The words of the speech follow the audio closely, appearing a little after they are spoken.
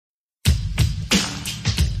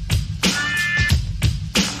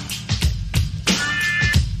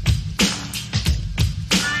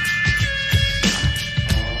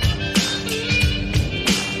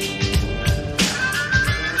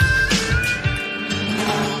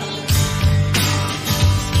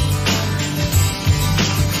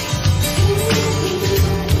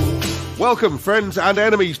welcome, friends and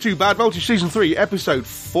enemies, to Bad Voltage Season 3, Episode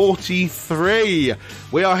 43.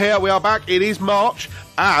 We are here, we are back, it is March,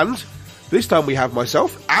 and this time we have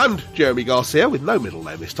myself and Jeremy Garcia, with no middle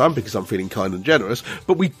name this time, because I'm feeling kind and generous,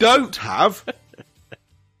 but we don't have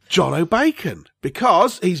John O'Bacon,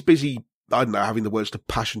 because he's busy, I don't know, having the words to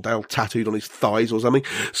Passchendaele tattooed on his thighs or something.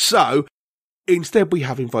 So, instead we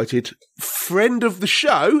have invited friend of the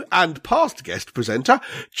show and past guest presenter,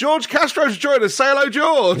 Jorge Castro, to join us. Say hello,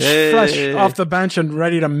 George. Hey. Fresh off the bench and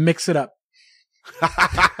ready to mix it up.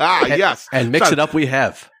 Yes. And mix it up we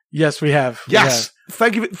have. Yes, we have. Yes.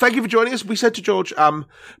 Thank you for joining us. We said to George,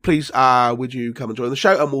 please, would you come and join the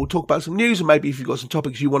show, and we'll talk about some news, and maybe if you've got some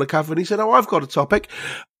topics you want to cover. And he said, oh, I've got a topic.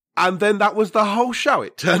 And then that was the whole show,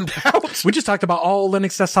 it turned out. We just talked about all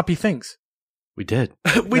Linux desktop-y things. We did.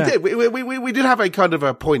 We did. We did have a kind of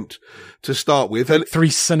a point to start with. And three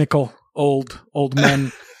cynical old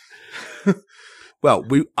men. Well,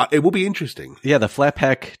 it will be interesting. Yeah, the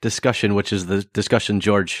Flatpak discussion, which is the discussion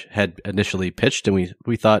George had initially pitched, and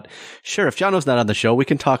we thought, sure, if Jono's not on the show, we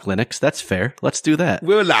can talk Linux. That's fair. Let's do that.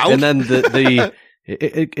 We're allowed. And then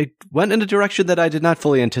it went in a direction that I did not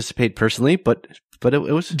fully anticipate personally, but it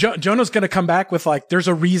was. Jono's going to come back with there's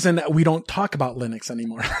a reason that we don't talk about Linux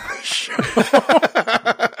anymore.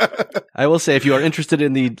 I will say, if you are interested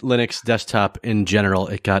in the Linux desktop in general,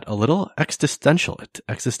 it got a little existential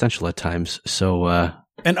at times. So,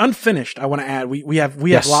 and unfinished, I want to add, we have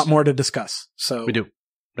a lot more to discuss. So we do.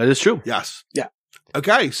 That is true. Yes. Yeah.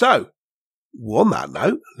 Okay. So on that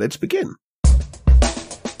note, let's begin.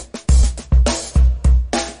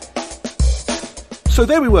 So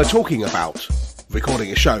there we were talking about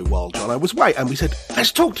recording a show while Jono was away, and we said,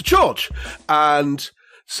 let's talk to George. And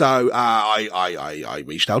so I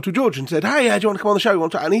reached out to George and said, hey, do you want to come on the show?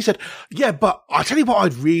 And he said, yeah, but I tell you what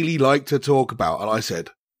I'd really like to talk about. And I said,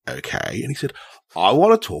 okay. And he said, I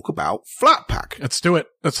want to talk about Flatpak. Let's do it.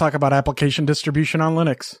 Let's talk about application distribution on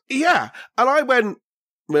Linux. Yeah. And I went,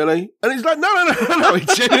 really? And he's like, no.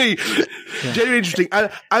 It's genuinely interesting.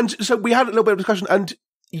 And so we had a little bit of discussion, and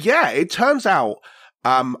yeah, it turns out,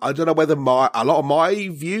 I don't know whether a lot of my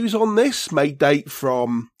views on this may date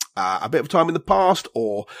from a bit of time in the past,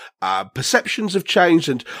 or perceptions have changed.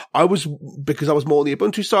 And because I was more on the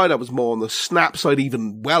Ubuntu side, I was more on the Snap side,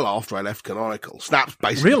 even well after I left Canonical. Snap's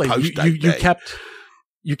basically really post-date.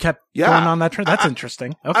 You kept going on that trend. That's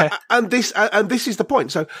interesting. Okay, and this is the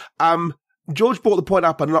point. So George brought the point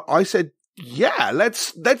up, and I said, yeah,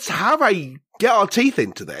 let's get our teeth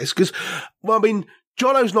into this, because, well, I mean,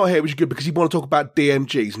 Jono's not here, which is good, because he want to talk about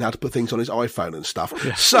DMGs and how to put things on his iPhone and stuff.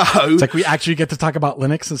 Yeah. So it's like we actually get to talk about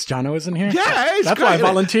Linux since Jono isn't here. Yeah, that's great, why I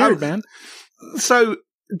volunteered, man. So,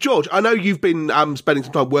 George, I know you've been spending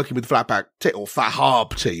some time working with Flatpak or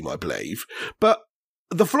Fahab team, I believe, but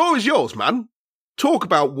the floor is yours, man. Talk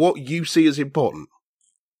about what you see as important.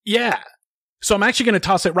 Yeah. So I'm actually going to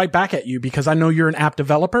toss it right back at you, because I know you're an app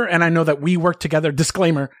developer, and I know that we work together.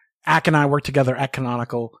 Disclaimer: Ak and I work together at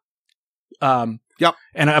Canonical. Yep.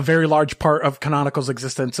 And a very large part of Canonical's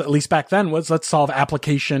existence, at least back then, was let's solve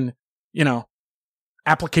application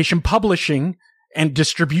publishing and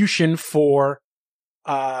distribution for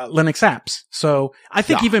Linux apps. So I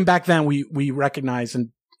think even back then we recognize,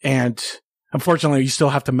 and unfortunately you still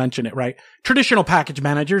have to mention it, right? Traditional package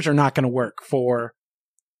managers are not going to work for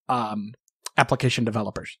application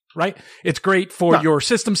developers, right? It's great for your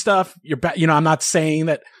system stuff. I'm not saying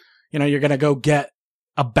that you're going to go get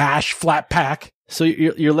a bash Flatpak. So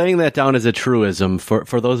you're laying that down as a truism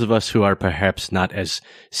for those of us who are perhaps not as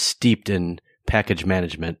steeped in package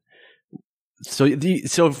management. So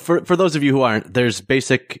for those of you who aren't, there's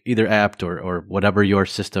basic either apt or whatever your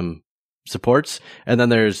system supports, and then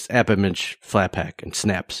there's app image, Flatpak, and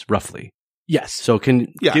snaps, roughly. Yes. So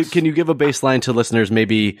can you give a baseline to listeners,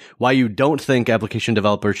 maybe why you don't think application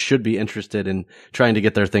developers should be interested in trying to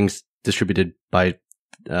get their things distributed by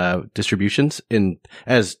distributions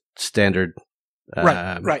as standard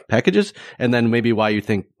packages, and then maybe why you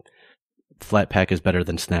think Flatpak is better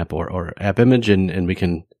than Snap or AppImage, and we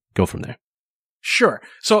can go from there. Sure.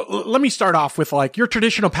 So let me start off with your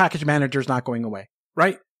traditional package manager is not going away,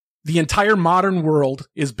 right? The entire modern world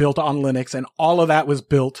is built on Linux, and all of that was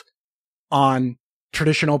built on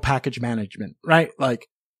traditional package management, right?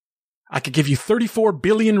 I could give you 34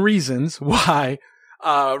 billion reasons why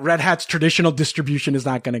Red Hat's traditional distribution is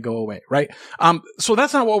not going to go away, right? So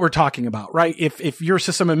that's not what we're talking about, right? If you're a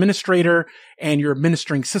system administrator and you're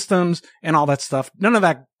administering systems and all that stuff, none of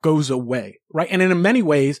that goes away, right? And in many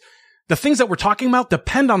ways, the things that we're talking about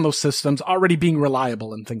depend on those systems already being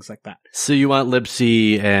reliable and things like that. So you want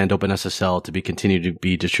libc and OpenSSL to be continued to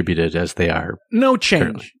be distributed as they are? No change.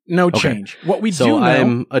 Currently. No change. What we do know...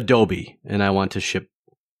 I'm Adobe, and I want to ship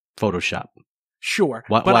Photoshop. Sure.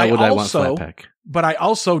 Why would I want Flatpak? But I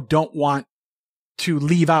also don't want to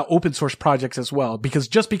leave out open source projects as well, because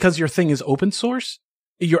just because your thing is open source,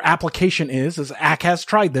 your application is, as Ack has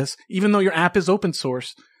tried this, even though your app is open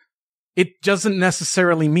source, it doesn't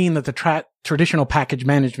necessarily mean that the traditional package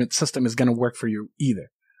management system is going to work for you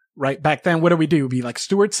either, right? Back then, what do? We'd be like,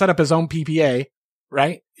 Stuart set up his own PPA,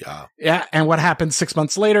 right? Yeah. Yeah. And what happens 6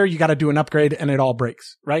 months later? You got to do an upgrade and it all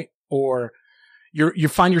breaks, right? Or you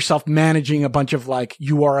find yourself managing a bunch of like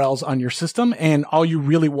URLs on your system, and all you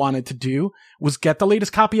really wanted to do was get the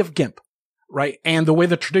latest copy of GIMP, right? And the way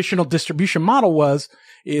the traditional distribution model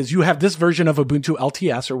is you have this version of Ubuntu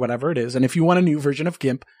LTS or whatever it is. And if you want a new version of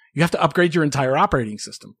GIMP, you have to upgrade your entire operating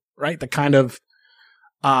system, right? The kind of,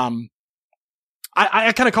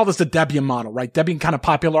 I kind of call this the Debian model, right? Debian kind of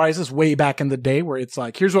popularizes way back in the day, where it's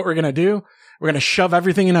like, here's what we're going to do. We're going to shove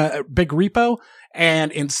everything in a big repo.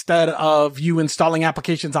 And instead of you installing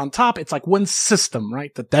applications on top, it's like one system,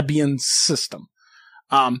 right? The Debian system.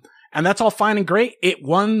 And that's all fine and great. It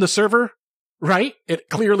won the server, right? It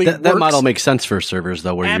clearly works. That model makes sense for servers,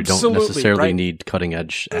 though, where Absolutely, you don't necessarily right? need cutting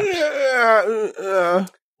edge apps.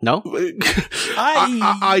 No?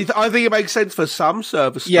 I think it makes sense for some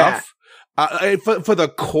server stuff. Yeah. For the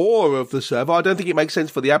core of the server, I don't think it makes sense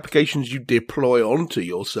for the applications you deploy onto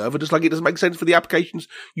your server, just like it doesn't make sense for the applications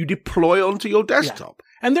you deploy onto your desktop.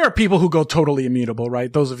 Yeah. And there are people who go totally immutable,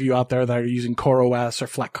 right? Those of you out there that are using CoreOS or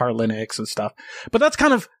Flatpak Linux and stuff. But that's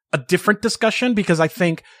kind of a different discussion, because I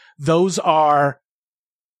think those are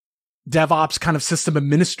DevOps kind of system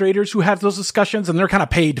administrators who have those discussions, and they're kind of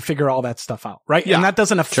paid to figure all that stuff out, right? Yeah. And that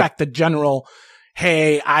doesn't affect the general,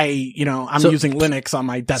 hey, I'm using Linux on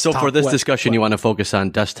my desktop. So for this discussion, you want to focus on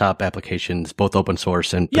desktop applications, both open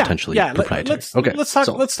source and potentially proprietary.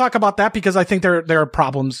 Let's talk about that, because I think there are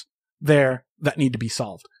problems there that need to be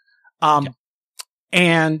solved.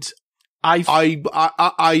 And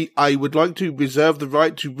I would like to reserve the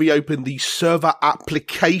right to reopen the server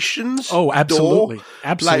applications. Oh, absolutely. Door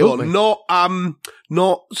Absolutely. Later on.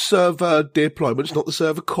 Not server deployments, not the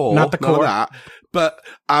server core. Not the core. None of that. But,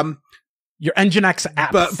 your Nginx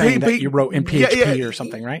app thing that you wrote in PHP or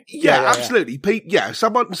something, right? Yeah, absolutely.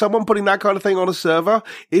 Someone putting that kind of thing on a server.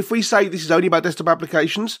 If we say this is only about desktop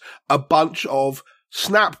applications, a bunch of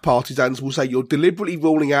Snap partisans will say you're deliberately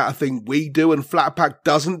ruling out a thing we do and Flatpak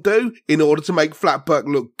doesn't do in order to make Flatpak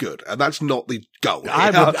look good. And that's not the goal.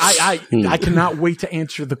 I cannot wait to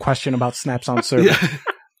answer the question about snaps on server. Yeah.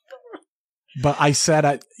 But I said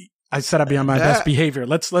I'd be on my best behavior.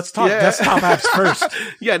 Let's talk desktop apps first.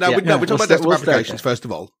 We're talking about desktop applications first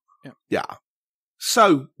of all. Yeah.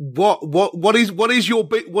 So what is your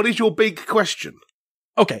big question?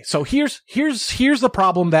 Okay, so here's the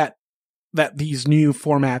problem that these new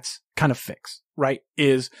formats kind of fix, right?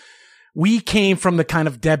 Is we came from the kind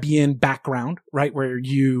of Debian background, right? Where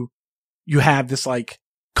you have this like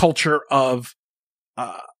culture of,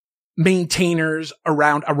 maintainers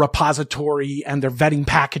around a repository, and they're vetting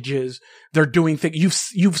packages. They're doing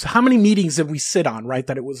things. How many meetings did we sit on, right?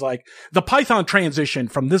 That it was like the Python transition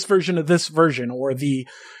from this version to this version, or the,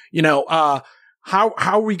 how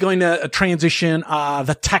are we going to transition,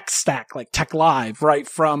 the tech stack, like Tech Live, right?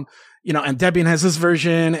 From, and Debian has this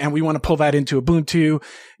version, and we want to pull that into Ubuntu,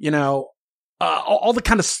 all the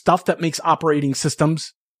kind of stuff that makes operating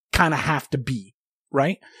systems kind of have to be,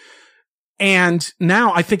 right? And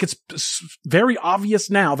now I think it's very obvious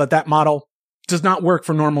now that model does not work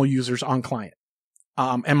for normal users on client.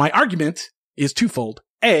 And my argument is twofold.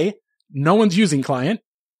 A, no one's using client,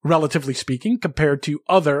 relatively speaking, compared to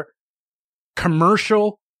other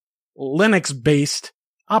commercial Linux-based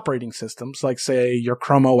operating systems, like say your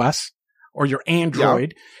Chrome OS or your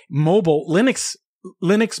Android mobile.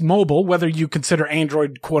 Linux mobile, whether you consider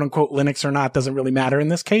Android quote unquote Linux or not, doesn't really matter in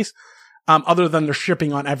this case. Other than they're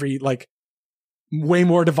shipping on every way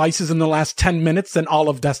more devices in the last 10 minutes than all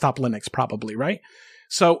of desktop Linux, probably, right?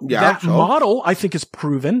 So model, I think, is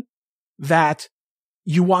proven that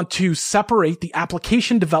you want to separate the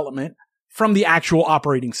application development from the actual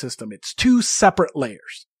operating system. It's two separate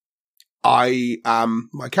layers. My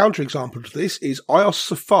counterexample to this is iOS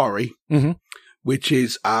Safari, which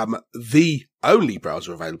is the only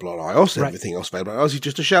browser available on iOS. Right. Everything else available on iOS is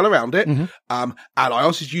just a shell around it. And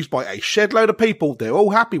iOS is used by a shed load of people. They're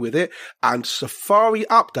all happy with it. And Safari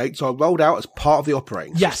updates are rolled out as part of the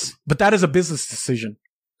operating system. Yes, but that is a business decision.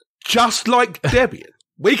 Just like Debian.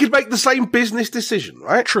 We could make the same business decision,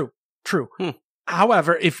 right? True.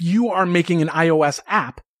 However, if you are making an iOS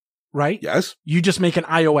app, right? Yes. You just make an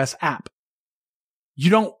iOS app. You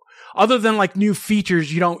don't, other than like new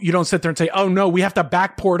features, you don't sit there and say, oh no, we have to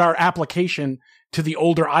backport our application to the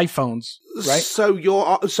older iPhones, right? So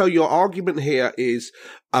your argument here is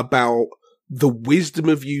about the wisdom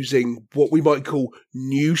of using what we might call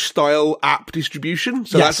new style app distribution.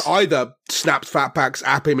 So Yes. that's either Snap, Flatpaks,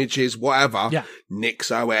 App Images, whatever, Yeah.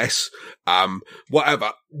 Nix OS,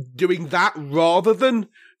 whatever. Doing that rather than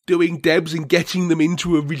doing Debs and getting them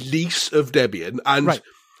into a release of Debian. And Right.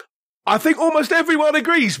 I think almost everyone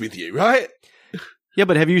agrees with you, right? Yeah,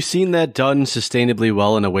 but have you seen that done sustainably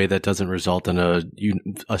well in a way that doesn't result in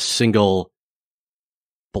a single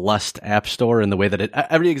blessed app store in the way that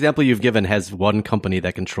every example you've given has one company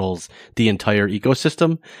that controls the entire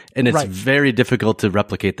ecosystem, and it's Right. very difficult to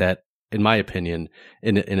replicate that, in my opinion,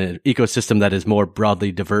 in an ecosystem that is more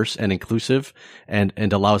broadly diverse and inclusive and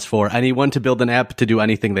allows for anyone to build an app to do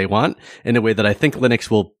anything they want in a way that I think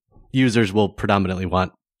users will predominantly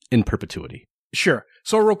want in perpetuity. Sure.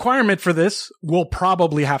 So a requirement for this will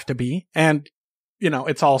probably have to be, and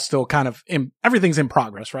it's all still kind of everything's in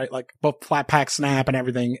progress, right? Like both Flatpak, Snap, and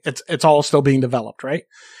everything, it's all still being developed, right?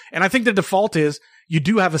 And I think the default is you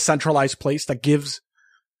do have a centralized place that gives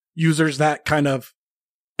users that kind of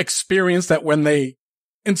experience that when they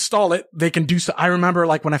install it, they can do so. I remember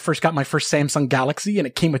like when I first got my first Samsung Galaxy and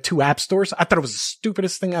it came with 2 app stores, I thought it was the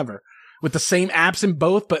stupidest thing ever. With the same apps in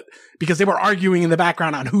both, but because they were arguing in the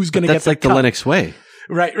background on who's going to get That's like the Linux way.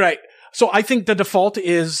 Right. So I think the default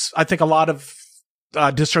is, I think a lot of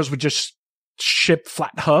distros would just ship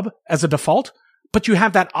FlatHub as a default, but you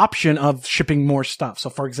have that option of shipping more stuff.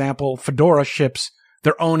 So for example, Fedora ships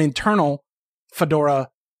their own internal Fedora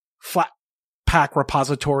Flatpak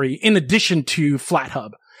repository in addition to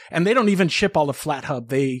FlatHub. And they don't even ship all the FlatHub.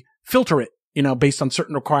 They filter it, based on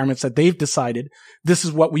certain requirements that they've decided this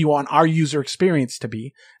is what we want our user experience to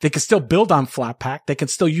be. They can still build on Flatpak. They can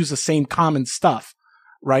still use the same common stuff,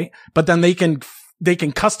 right? But then they can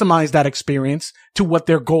customize that experience to what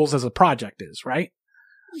their goals as a project is, right?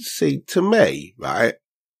 See, to me, right,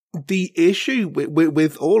 the issue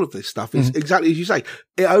with all of this stuff is exactly as you say.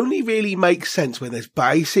 It only really makes sense when there's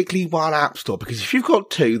basically one app store, because if you've got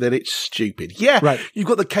 2, then it's stupid. Yeah, right. You've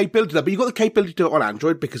got the capability to do that, but you've got the capability to do it on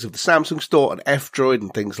Android because of the Samsung store and F-Droid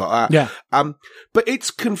and things like that. Yeah. But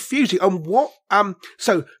it's confusing. And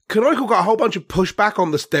so Canonical got a whole bunch of pushback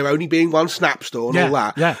on there only being one Snap store and all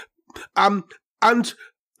that. Yeah. And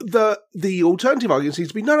the alternative argument seems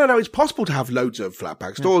to be, no, it's possible to have loads of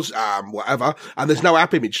Flatpak stores, whatever, and there's no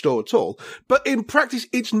app image store at all. But in practice,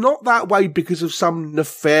 it's not that way because of some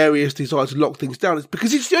nefarious desire to lock things down. It's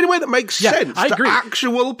because it's the only way that makes sense I agree. to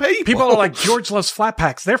actual people. People are like, George loves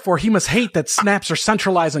Flatpaks, therefore he must hate that snaps are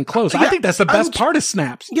centralized and closed. I think that's the best part of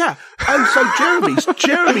snaps. Yeah. And so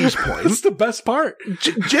Jeremy's point. That's the best part.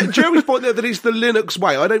 Jeremy's point there that it's the Linux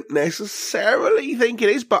way. I don't necessarily think it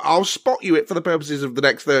is, but I'll spot you it for the purposes of the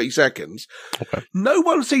next 30 seconds. Okay. No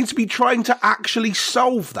one seems to be trying to actually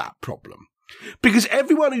solve that problem, because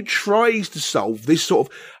everyone who tries to solve this sort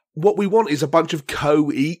of what we want is a bunch of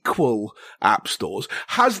co-equal app stores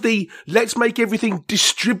has the let's make everything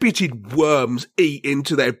distributed worms eat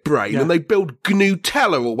into their brain and they build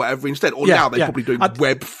GNU-Tella or whatever instead. Or now they're probably doing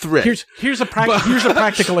Web3. Here's a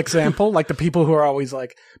practical example. Like the people who are always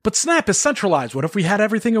like, but Snap is centralized. What if we had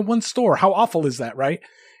everything in one store? How awful is that, right?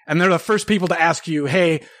 And they're the first people to ask you,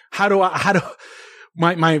 hey, how do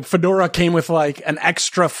my Fedora came with like an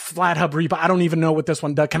extra FlatHub repo. I don't even know what this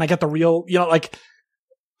one does. Can I get the real, like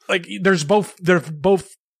there's 2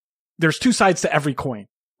 sides to every coin,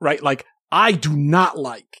 right? Like I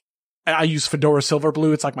use Fedora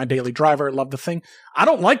Silverblue. It's like my daily driver. I love the thing. I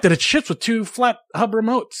don't like that it ships with 2 FlatHub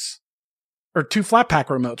remotes or 2 Flatpak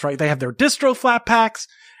remotes, right? They have their distro Flatpaks.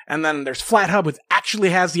 And then there's FlatHub, which actually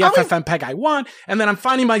has the FFmpeg I want. And then I'm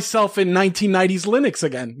finding myself in 1990s Linux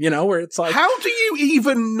again, where it's like... How do you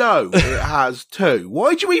even know it has 2?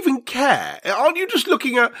 Why do you even care? Aren't you just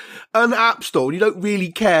looking at an app store and you don't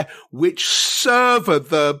really care which server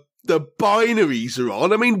the binaries are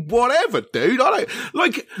on? I mean, whatever, dude. I don't...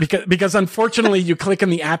 like... Because unfortunately, you click in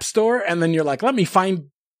the app store and then you're like, let me find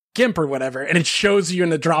GIMP or whatever, and it shows you in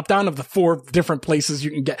the drop down of the 4 different places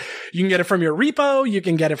you can get it from your repo, you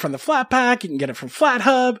can get it from the Flatpak, you can get it from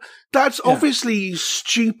FlatHub. That's obviously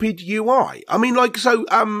stupid UI. I mean, like, so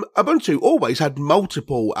Ubuntu always had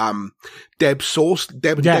multiple deb source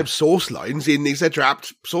lines in the etc app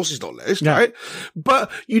sources not list, right?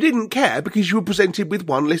 But you didn't care because you were presented with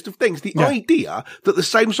one list of things. The idea that the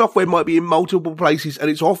same software might be in multiple places and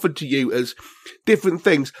it's offered to you as different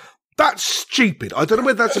things, That's stupid. I don't know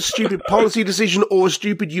whether that's a stupid policy decision or a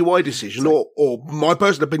stupid UI decision, or my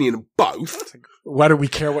personal opinion, both. Why do we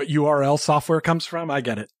care what URL software comes from? I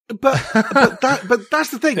get it. But that's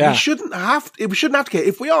the thing. We shouldn't have to care.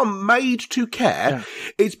 If we are made to care,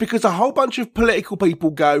 it's because a whole bunch of political people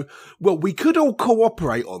go, well, we could all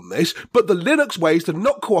cooperate on this, but the Linux way is to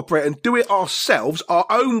not cooperate and do it ourselves, our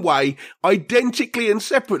own way, identically and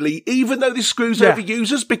separately, even though this screws over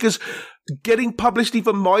users, because getting publicity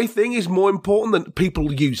for my thing is more important than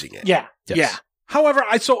people using it. Yeah. Yes. Yeah. However,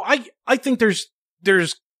 I think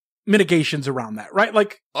there's mitigations around that, right?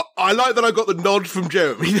 Like, I like that I got the nod from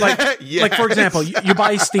Jeremy. Like for example, you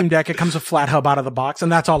buy a Steam Deck, it comes with FlatHub out of the box,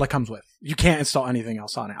 and that's all it comes with. You can't install anything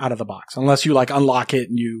else on it out of the box unless you like unlock it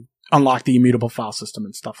and you unlock the immutable file system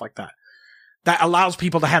and stuff like that. That allows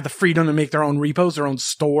people to have the freedom to make their own repos, their own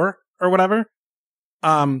store or whatever.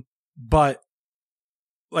 But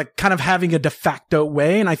like kind of having a de facto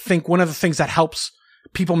way, and I think one of the things that helps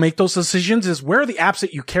people make those decisions is where are the apps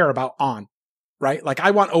that you care about on. Right? Like I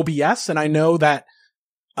want OBS, and I know that,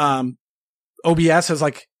 OBS is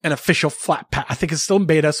like an official Flatpak. I think it's still in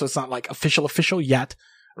beta, so it's not like official yet.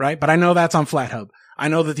 Right? But I know that's on FlatHub. I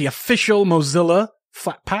know that the official Mozilla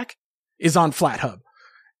Flatpak is on FlatHub.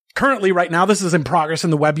 Currently, right now, this is in progress in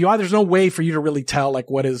the web UI. There's no way for you to really tell like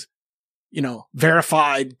what is,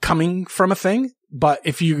 verified coming from a thing. But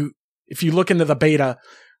if you look into the beta,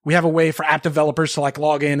 we have a way for app developers to like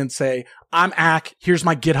log in and say, I'm ACK, here's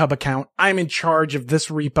my GitHub account. I'm in charge of this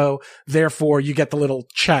repo. Therefore, you get the little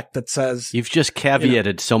check that says... You've just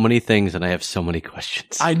caveated so many things, and I have so many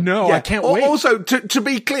questions. I know, I can't wait. Also, to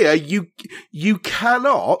be clear, you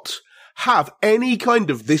cannot have any kind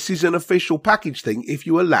of this is an official package thing if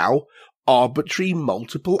you allow arbitrary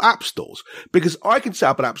multiple app stores, because I can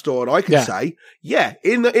set up an app store and I can say,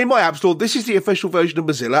 in my app store, this is the official version of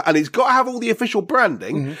Mozilla, and it's got to have all the official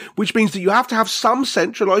branding, which means that you have to have some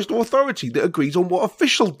centralized authority that agrees on what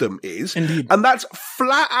officialdom is. Indeed. And that's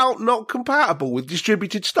flat out not compatible with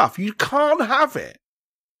distributed stuff. You can't have it.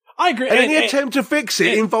 I agree. And any attempt to fix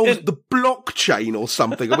it involves the blockchain or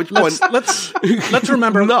something, at which point... Let's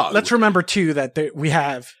remember, let's remember too that we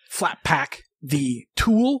have Flatpak, the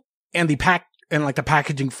tool, and the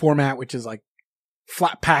packaging format, which is like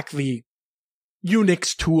Flatpak, the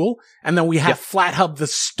Unix tool. And then we have FlatHub, the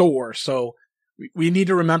store. So we need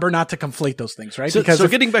to remember not to conflate those things, right? So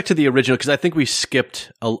getting back to the original, because I think we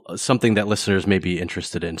skipped something that listeners may be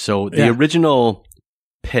interested in. So the original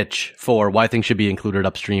pitch for why things should be included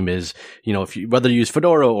upstream is, whether you use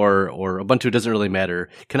Fedora or Ubuntu, doesn't really matter.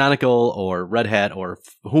 Canonical or Red Hat or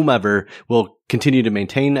whomever will continue to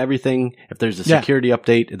maintain everything. If there's a security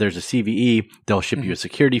update, if there's a CVE, they'll ship you a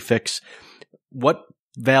security fix. What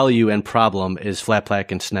value and problem is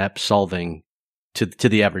Flatpak and Snap solving to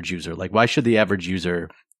the average user? Like, why should the average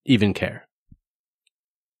user even care?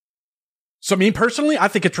 So me personally, I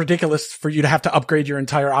think it's ridiculous for you to have to upgrade your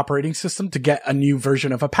entire operating system to get a new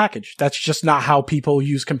version of a package. That's just not how people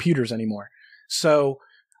use computers anymore. So,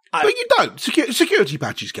 but you don't. Security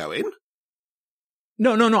patches go in.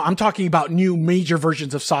 No. I'm talking about new major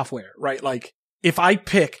versions of software, right? Like if I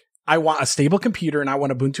want a stable computer and I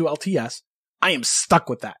want Ubuntu LTS, I am stuck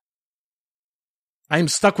with that. I am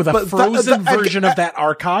stuck with a frozen version of that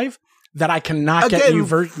archive that I cannot get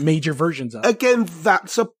new major versions of. Again,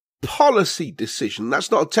 that's a policy decision.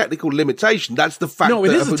 That's not a technical limitation. That's the fact that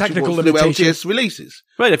it is a technical limitation. LTS releases.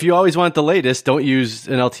 Right. If you always want the latest, don't use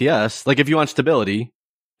an LTS. Like if you want stability,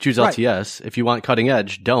 choose LTS. If you want cutting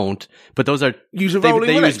edge, don't. But those are they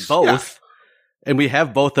use both, and we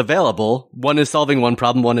have both available. One is solving one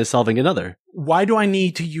problem, one is solving another. Why do I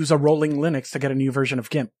need to use a rolling Linux to get a new version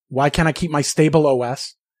of GIMP? Why can't I keep my stable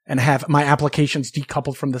OS and have my applications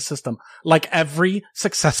decoupled from the system, like every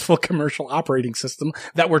successful commercial operating system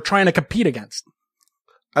that we're trying to compete against?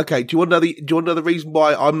 Okay, do you want to know the reason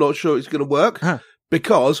why I'm not sure it's going to work? Huh.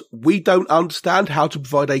 Because we don't understand how to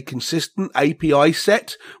provide a consistent API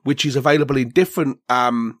set, which is available in different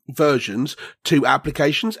versions to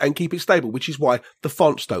applications, and keep it stable, which is why the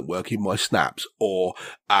fonts don't work in my snaps, or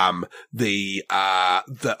I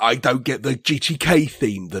don't get the GTK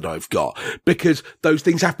theme that I've got, because those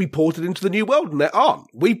things have to be ported into the new world, and they aren't.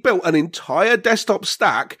 We built an entire desktop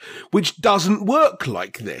stack which doesn't work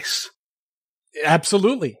like this.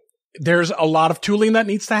 Absolutely. There's a lot of tooling that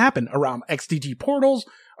needs to happen around XDG portals,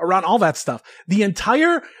 around all that stuff. The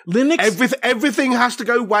entire Linux... Everything has to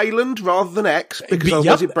go Wayland rather than X, because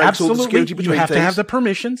otherwise it breaks all the security between things. You have to have the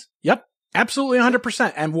permissions. Yep. Absolutely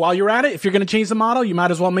 100%. And while you're at it, if you're going to change the model, you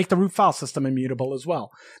might as well make the root file system immutable as well.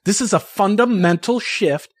 This is a fundamental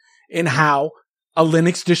shift in how a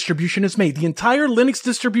Linux distribution is made. The entire Linux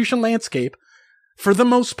distribution landscape, for the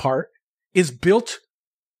most part, is built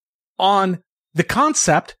on the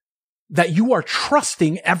concept that you are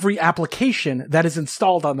trusting every application that is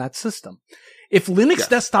installed on that system. If Linux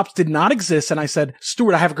desktops did not exist and I said,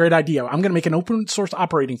 Stuart, I have a great idea. I'm going to make an open source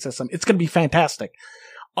operating system. It's going to be fantastic.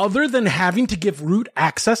 Other than having to give root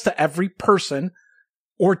access to every person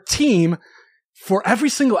or team for every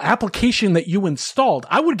single application that you installed,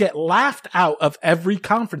 I would get laughed out of every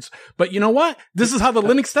conference. But you know what? This is how the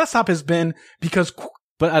Linux desktop has been because...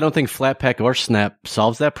 But I don't think Flatpak or Snap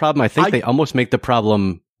solves that problem. I think they almost make the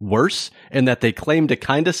problem worse in that they claim to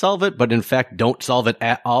kind of solve it, but in fact don't solve it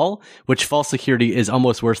at all, which false security is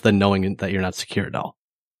almost worse than knowing that you're not secure at all.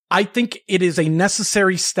 I think it is a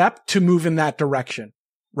necessary step to move in that direction,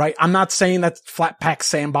 right? I'm not saying that Flatpak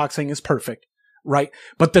sandboxing is perfect, right?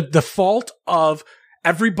 But the default of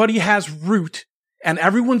everybody has root and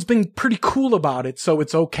everyone's been pretty cool about it, so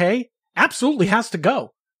it's okay, absolutely has to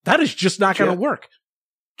go. That is just not going to work.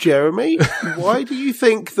 Jeremy, why do you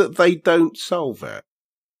think that they don't solve it?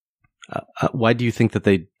 Why do you think that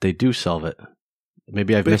they do solve it?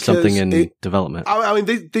 Maybe I've missed something in development. I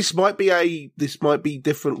mean, this might be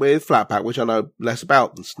different with Flatpak, which I know less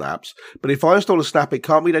about than Snaps. But if I install a Snap, it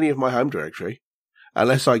can't read any of my home directory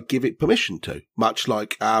unless I give it permission to, much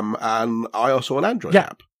like an iOS or an Android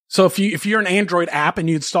app. So if you're an Android app and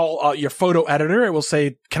you install your photo editor, it will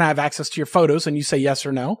say, "Can I have access to your photos?" And you say yes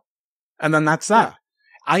or no, and then that's that. Yeah.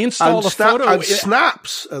 I installed a photo. And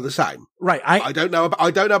Snaps are the same. Right. I don't know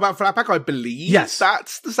about Flatpak. I believe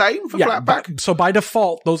that's the same for Flatpak. So by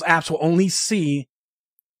default, those apps will only see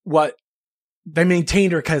what the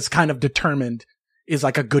maintainer has kind of determined is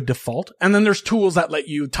like a good default. And then there's tools that let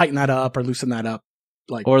you tighten that up or loosen that up.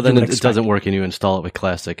 Or then it doesn't work and you install it with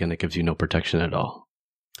Classic and it gives you no protection at all.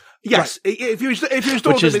 Yes. Right. If you install it with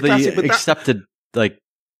Classic. Which is the accepted,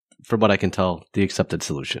 from what I can tell, the accepted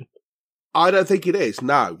solution. I don't think it is.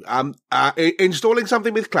 No. Installing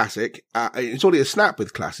something with Classic, installing a Snap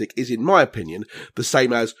with Classic is, in my opinion, the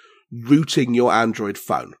same as rooting your Android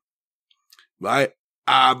phone. Right?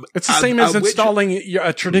 It's the same as installing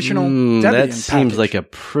a traditional Debian that seems package. Like a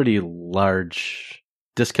pretty large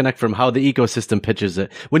disconnect from how the ecosystem pitches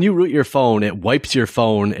it. When you root your phone, it wipes your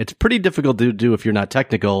phone. It's pretty difficult to do if you're not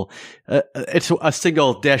technical. It's a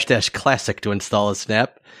single -- classic to install a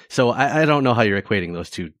Snap. So I don't know how you're equating those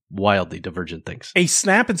two wildly divergent things. A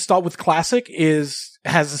Snap installed with Classic has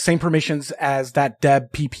the same permissions as that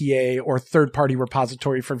Deb PPA or third-party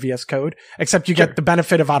repository for VS Code, except you get the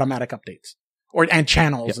benefit of automatic updates and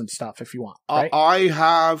channels and stuff if you want. Right? I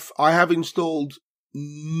have installed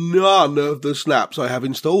none of the Snaps I have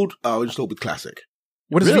installed are installed with Classic.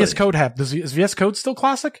 What does VS Code have? Is VS Code still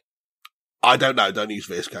Classic? I don't know. Don't use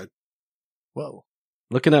VS Code. Whoa.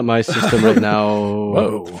 Looking at my system right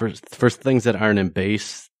now, for things that aren't in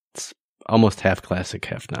base, it's almost half Classic,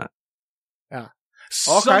 half not. Yeah.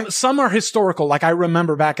 Some are historical. Like I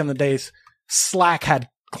remember back in the days, Slack had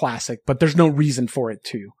Classic, but there's no reason for it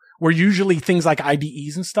to. Where usually things like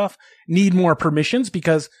IDEs and stuff need more permissions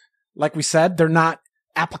because, like we said, they're not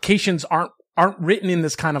applications aren't written in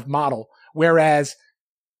this kind of model. Whereas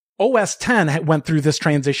OS 10 went through this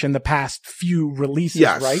transition the past few releases,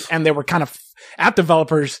 right? And they were kind of app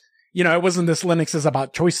developers. It wasn't this Linux is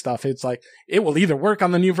about choice stuff. It's like it will either work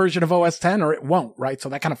on the new version of OS 10 or it won't, right? So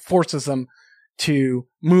that kind of forces them to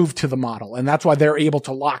move to the model, and that's why they're able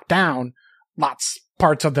to lock down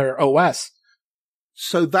parts of their OS.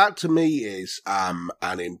 So that to me is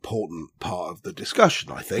an important part of the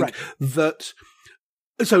discussion, I think. Right.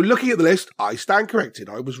 So looking at the list, I stand corrected.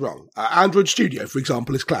 I was wrong. Android Studio, for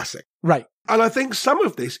example, is Classic. Right. And I think some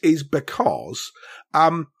of this is because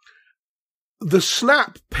the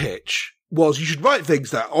Snap pitch was you should write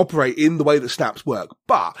things that operate in the way that Snaps work.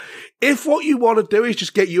 But if what you want to do is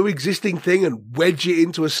just get your existing thing and wedge it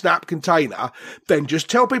into a Snap container, then just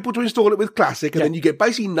tell people to install it with Classic, and then you get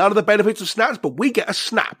basically none of the benefits of Snaps, but we get a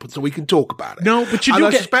Snap, so we can talk about it. No, but you do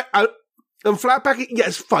and Flatpak,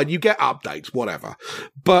 yes, fine, you get updates, whatever.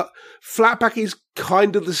 But Flatpak is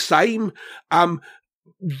kind of the same.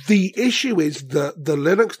 The issue is that the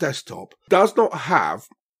Linux desktop does not have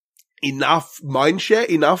enough mindshare,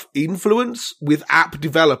 enough influence with app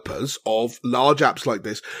developers of large apps like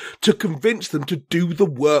this to convince them to do the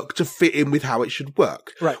work to fit in with how it should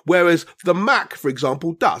work. Right. Whereas the Mac, for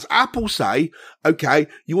example, does. Apple say, okay,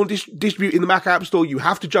 you want to distribute in the Mac App Store, you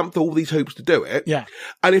have to jump through all these hoops to do it. Yeah.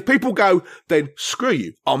 And if people go, then screw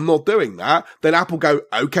you, I'm not doing that, then Apple go,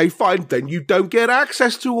 okay, fine, then you don't get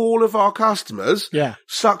access to all of our customers. Yeah.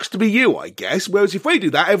 Sucks to be you, I guess. Whereas if we do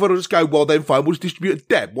that, everyone will just go, well, then fine, we'll just distribute a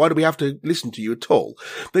Deb. Why do we have have to listen to you at all.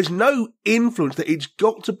 There's no influence that it's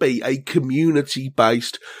got to be a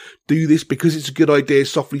community-based, do this because it's a good idea,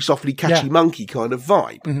 softly, catchy monkey kind of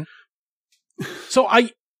vibe. Mm-hmm. So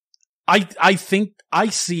I think I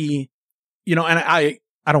see, and I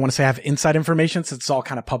don't want to say I have inside information since it's all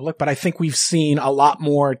kind of public, but I think we've seen a lot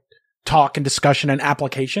more talk and discussion and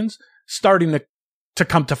applications starting to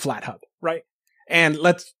come to FlatHub, right? And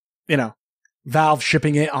Valve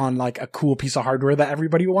shipping it on like a cool piece of hardware that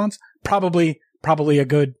everybody wants, probably a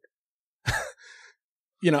good,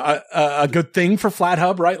 a good thing for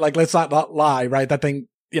FlatHub, right? Like, let's not lie, right? That thing,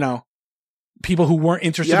 people who weren't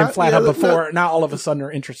interested in FlatHub before, now all of a sudden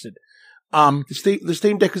are interested. The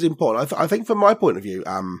Steam Deck is important. I think from my point of view,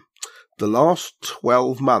 the last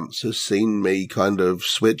 12 months has seen me kind of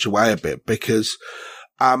switch away a bit because,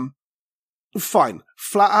 fine,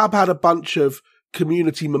 FlatHub had a bunch of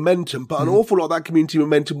community momentum, but an awful lot of that community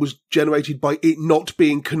momentum was generated by it not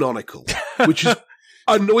being canonical, which has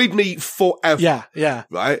annoyed me forever. Yeah.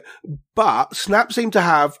 Right? But Snap seemed to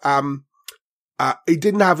have, it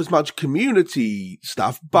didn't have as much community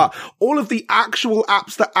stuff, but all of the actual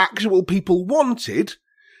apps that actual people wanted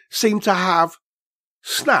seemed to have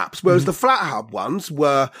snaps, whereas the FlatHub ones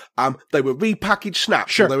were, they were repackaged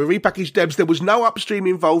snaps. Sure. They were repackaged devs. There was no upstream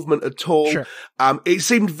involvement at all. Sure. It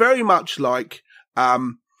seemed very much like,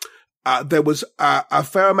 there was a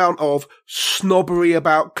fair amount of snobbery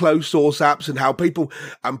about closed source apps and how people,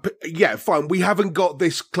 fine, we haven't got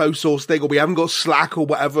this closed source thing or we haven't got Slack or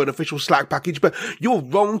whatever, an official Slack package, but you're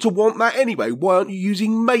wrong to want that anyway. Why aren't you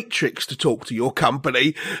using Matrix to talk to your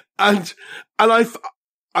company? And I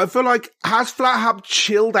feel like, has FlatHub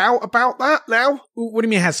chilled out about that now? What do you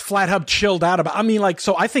mean, has FlatHub chilled out about? I mean, like,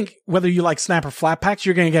 so I think whether you like Snap or Flatpaks,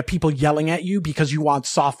 you're going to get people yelling at you because you want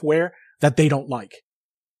software that they don't like.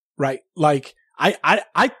 Right? Like, I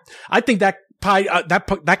think that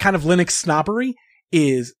that kind of Linux snobbery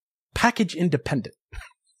is package independent.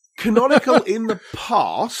 Canonical in the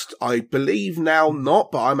past, I believe now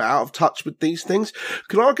not, but I'm out of touch with these things.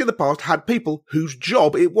 Canonical in the past had people whose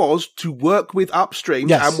job it was to work with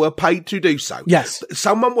upstreams and were paid to do so. Yes.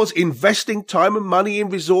 Someone was investing time and money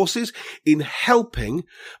and resources in helping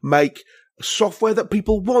make software that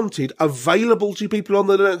people wanted available to people on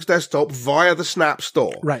the Linux desktop via the Snap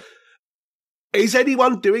store. Right. Is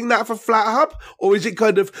anyone doing that for FlatHub? Or is it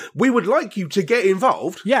kind of, we would like you to get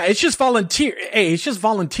involved? Yeah, it's just volunteer. Hey, it's just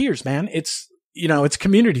volunteers, man. It's, it's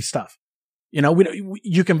community stuff.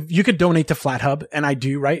 You could donate to FlatHub, and I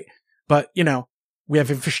do, right? But, we have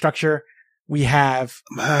infrastructure. We have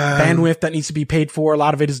bandwidth that needs to be paid for. A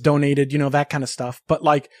lot of it is donated, that kind of stuff. But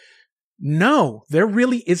like, no, there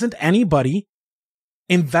really isn't anybody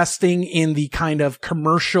investing in the kind of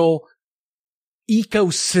commercial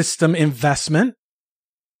ecosystem investment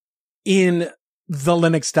in the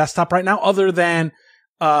Linux desktop right now, other than,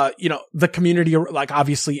 the community, like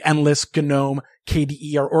obviously Endless, GNOME,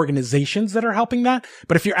 KDE are organizations that are helping that.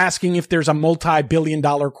 But if you're asking if there's a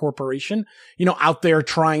multi-billion-dollar corporation, out there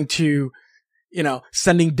trying to,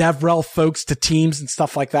 sending DevRel folks to teams and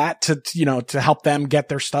stuff like that to help them get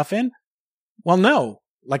their stuff in. Well, no,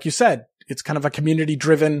 like you said, it's kind of a community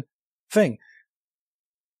driven thing.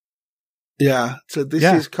 Yeah. So this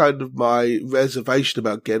is kind of my reservation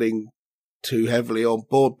about getting too heavily on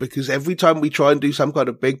board, because every time we try and do some kind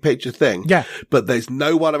of big picture thing, but there's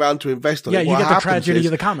no one around to invest on it. Yeah, you get the tragedy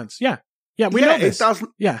of the commons. Yeah. Yeah, we know this.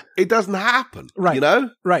 It doesn't happen. Right.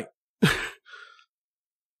 Right.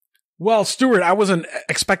 Well, Stuart, I wasn't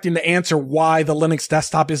expecting to answer why the Linux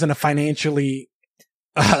desktop isn't a financially,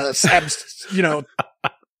 that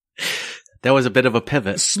was a bit of a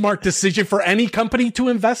pivot. Smart decision for any company to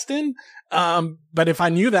invest in. But if I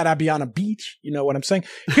knew that, I'd be on a beach. You know what I'm saying?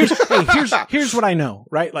 Here's what I know,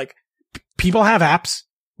 right? Like, people have apps.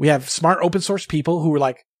 We have smart open source people who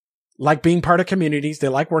are like being part of communities. They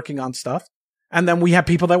like working on stuff. And then we have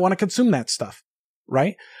people that want to consume that stuff,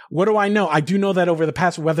 right? What do I know? I do know that over the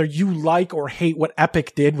past, whether you like or hate what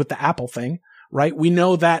Epic did with the Apple thing, right? We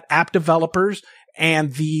know that app developers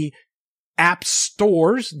and the app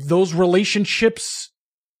stores, those relationships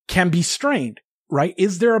can be strained, right?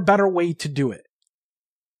 Is there a better way to do it?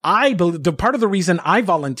 I believe the part of the reason I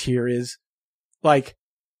volunteer is like,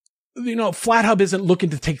 FlatHub isn't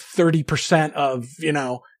looking to take 30% of,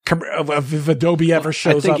 if Adobe ever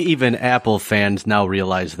shows up. I think even Apple fans now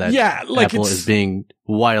realize that Apple is being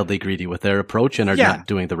wildly greedy with their approach and are not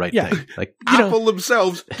doing the right thing. Like, Apple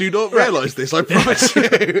themselves do not realize this, I promise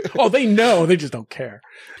you. Oh, they know. They just don't care.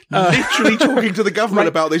 Literally talking to the government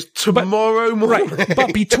about this tomorrow morning. Right.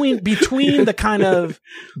 But between the kind of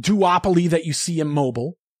duopoly that you see in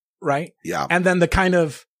mobile, right? Yeah. And then the kind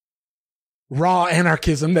of raw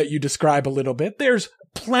anarchism that you describe a little bit. There's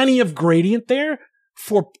plenty of gradient there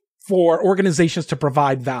for organizations to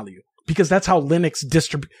provide value, because that's how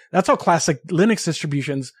that's how classic Linux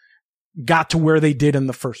distributions got to where they did in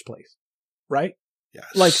the first place. Right? Yeah.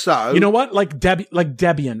 Like, so, you know what? Like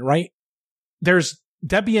Debian, right?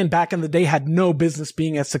 Debian back in the day had no business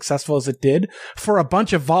being as successful as it did for a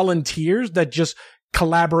bunch of volunteers that just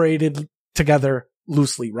collaborated together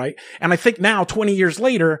loosely, right? And I think now, 20 years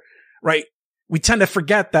later, right, we tend to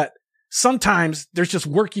forget that sometimes there's just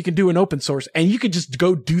work you can do in open source, and you could just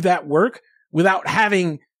go do that work without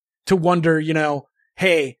having to wonder,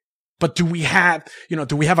 hey, but do we have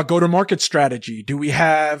a go-to-market strategy? Do we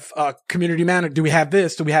have a community manager? Do we have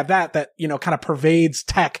this? Do we have that kind of pervades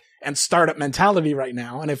tech and startup mentality right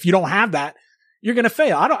now? And if you don't have that, you're going to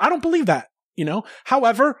fail. I don't believe that,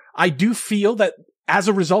 However, I do feel that as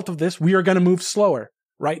a result of this, we are going to move slower,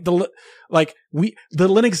 right? The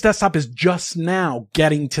Linux desktop is just now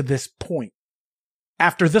getting to this point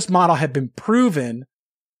after this model had been proven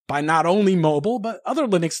by not only mobile, but other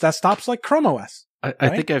Linux desktops like Chrome OS. I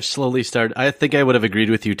think I've slowly started. I think I would have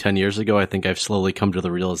agreed with you 10 years ago. I think I've slowly come to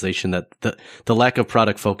the realization that the lack of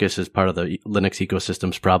product focus is part of the Linux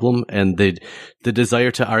ecosystem's problem, and the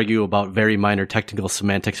desire to argue about very minor technical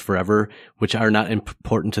semantics forever, which are not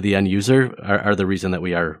important to the end user, are the reason that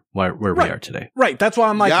we are where we are today. Right. That's why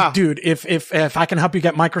I'm like, dude, if I can help you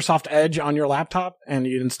get Microsoft Edge on your laptop and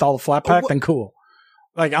you install the Flatpak, then cool.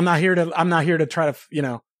 Like, I'm not here to try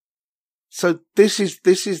to, So this is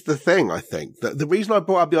the thing, I think. That the reason I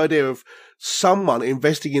brought up the idea of someone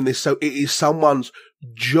investing in this, so it is someone's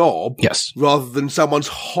job, yes, rather than someone's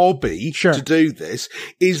hobby to do this,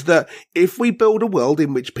 is that if we build a world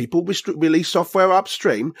in which people release software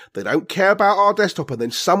upstream, they don't care about our desktop, and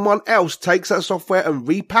then someone else takes that software and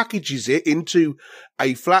repackages it into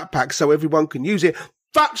a Flatpak so everyone can use it.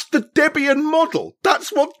 That's the Debian model.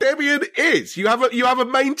 That's what Debian is. You have a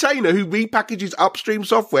maintainer who repackages upstream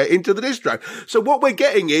software into the distro. So what we're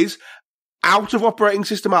getting is out of operating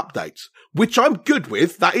system updates, which I'm good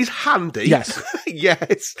with. That is handy. Yes.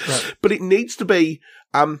 Yes. Right. But it needs to be,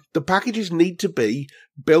 the packages need to be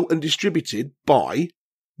built and distributed by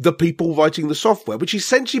the people writing the software, which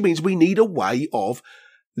essentially means we need a way of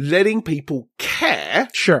letting people care.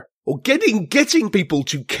 Sure. Or getting people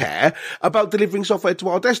to care about delivering software to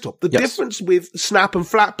our desktop. The difference with Snap and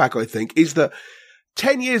Flatpak, I think, is that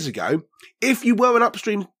 10 years ago, if you were an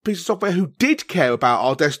upstream piece of software who did care about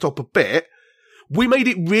our desktop a bit, we made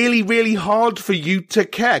it really, really hard for you to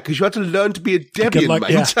care because you had to learn to be a Debian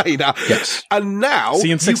maintainer. Yeah. Yes. And now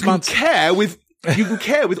you can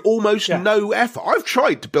care with almost no effort. I've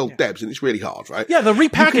tried to build Debs and it's really hard, right? Yeah, the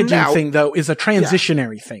repackaging thing though is a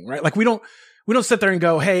transitionary thing, right? Like we don't sit there and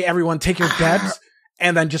go, hey, everyone take your Debs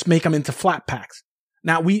and then just make them into Flatpaks.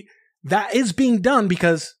 Now that is being done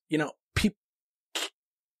because,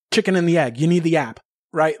 chicken and the egg, you need the app,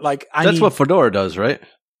 right? Like that's what Fedora does, right?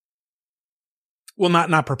 Well,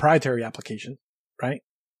 not proprietary application, right?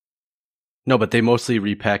 No, but they mostly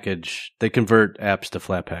repackage, they convert apps to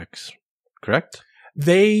Flatpaks, correct?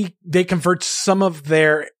 They convert some of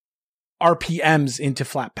their RPMs into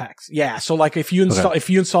Flatpaks. Yeah. So like if you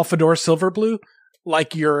install Fedora Silverblue,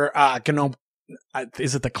 like your GNOME,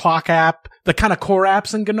 is it the clock app, the kind of core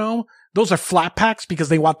apps in GNOME, those are Flatpaks because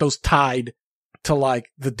they want those tied to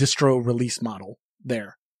like the distro release model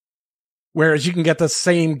there. Whereas you can get the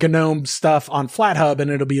same GNOME stuff on FlatHub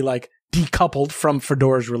and it'll be like decoupled from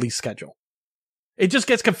Fedora's release schedule. It just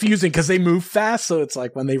gets confusing because they move fast. So it's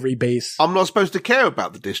like when they rebase. I'm not supposed to care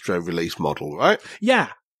about the distro release model, right? Yeah.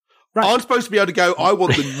 Right. I'm supposed to be able to go, I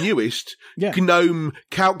want the newest GNOME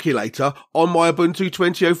calculator on my Ubuntu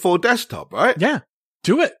 2004 desktop, right? Yeah.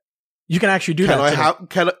 Do it. You can actually do that.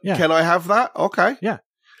 Can I have that? Okay. Yeah.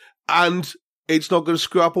 And it's not going to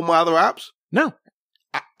screw up all my other apps? No.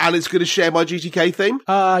 And it's going to share my GTK theme?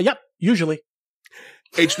 Yep. Usually.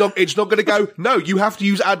 It's not going to go, no, you have to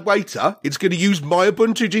use Adwaiter. It's going to use my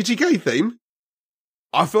Ubuntu GTK theme.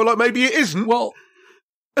 I feel like maybe it isn't. Well,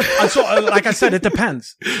 so like I said, it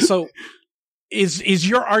depends. So is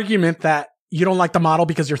your argument that you don't like the model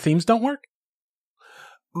because your themes don't work?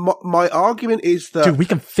 My argument is that... Dude, we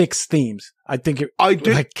can fix themes. I think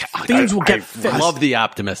themes will get fixed. I love the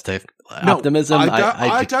optimism.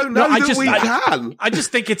 I don't know that we can. I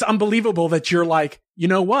just think it's unbelievable that you're like, you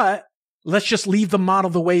know what? Let's just leave the model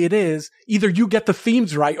the way it is. Either you get the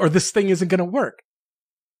themes right or this thing isn't going to work.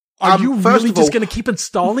 Are you really just going to keep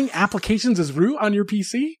installing applications as root on your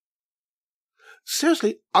PC?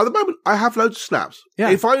 Seriously, at the moment, I have loads of snaps.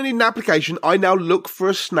 Yeah. If I need an application, I now look for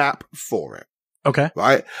a snap for it. Okay.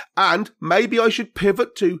 Right? And maybe I should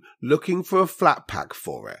pivot to looking for a Flatpak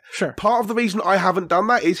for it. Sure. Part of the reason I haven't done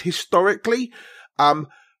that is historically,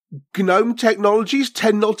 GNOME technologies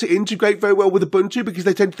tend not to integrate very well with Ubuntu because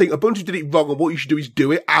they tend to think Ubuntu did it wrong and what you should do is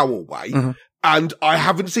do it our way. Mm-hmm. And I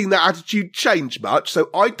haven't seen that attitude change much. So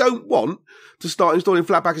I don't want to start installing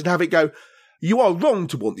Flatpaks and have it go, you are wrong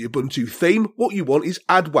to want the Ubuntu theme. What you want is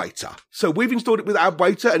Adwaiter. So we've installed it with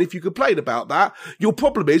Adwaiter, and if you complain about that, your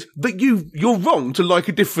problem is that you're wrong to like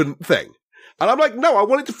a different thing. And I'm like, no, I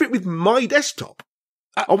want it to fit with my desktop.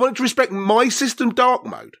 I want it to respect my system dark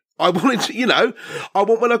mode. I want it to, I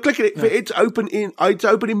want when I click it for it to open in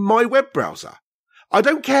my web browser. I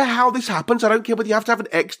don't care how this happens. I don't care whether you have to have an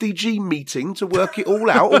XDG meeting to work it all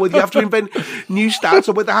out, or whether you have to invent new stats,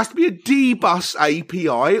 or whether there has to be a dbus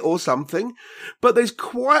API or something. But there's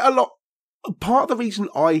quite a lot. Part of the reason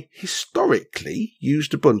I historically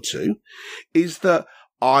used Ubuntu is that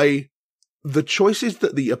the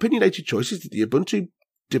opinionated choices that the Ubuntu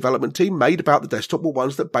development team made about the desktop were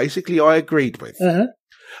ones that basically I agreed with. Mm-hmm.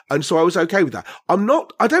 And so I was okay with that.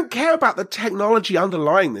 I don't care about the technology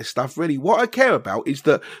underlying this stuff, really. What I care about is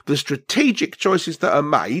that the strategic choices that are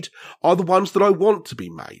made are the ones that I want to be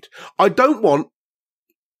made. I don't want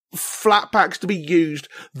Flatpaks to be used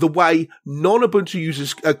the way non-Ubuntu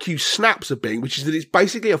users accuse snaps of being, which is that it's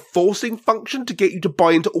basically a forcing function to get you to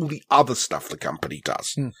buy into all the other stuff the company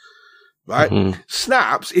does. Mm. Right? Mm-hmm.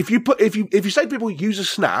 Snaps, if you say people use a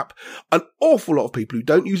snap, an awful lot of people who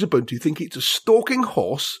don't use Ubuntu think it's a stalking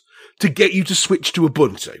horse to get you to switch to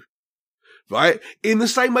Ubuntu. Right? In the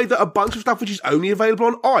same way that a bunch of stuff which is only available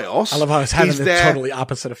on iOS. I love how it's having the totally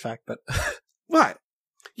opposite effect, but. Right.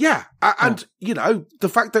 Yeah. And, the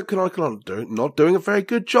fact that Canonical are not doing a very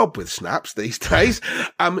good job with snaps these days,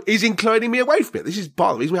 is inclining me away from it. This is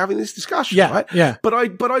part of the reason we're having this discussion, right? Yeah. But I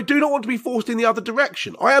do not want to be forced in the other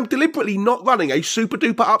direction. I am deliberately not running a super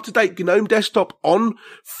duper up-to-date GNOME desktop on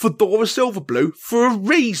Fedora Silverblue for a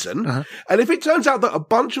reason. Uh-huh. And if it turns out that a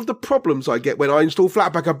bunch of the problems I get when I install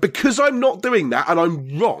Flatpak are because I'm not doing that and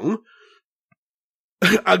I'm wrong,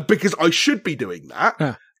 and because I should be doing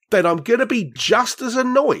that, then I'm going to be just as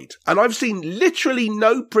annoyed. And I've seen literally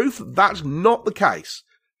no proof that that's not the case.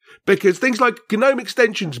 Because things like GNOME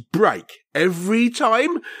extensions break every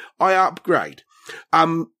time I upgrade.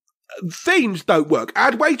 Themes don't work.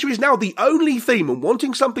 Adwaiter is now the only theme, and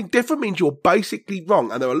wanting something different means you're basically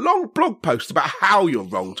wrong. And there are long blog posts about how you're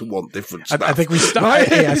wrong to want different stuff. I think we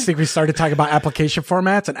started talking about application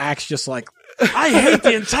formats, and Axe just like, I hate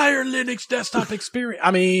the entire Linux desktop experience.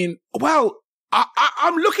 I mean, well,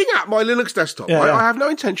 I'm looking at my Linux desktop. Yeah, right? yeah. I have no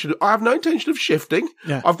intention of shifting.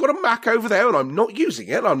 Yeah. I've got a Mac over there, and I'm not using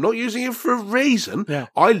it. I'm not using it for a reason. Yeah.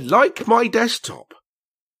 I like my desktop,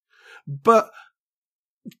 but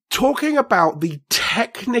talking about the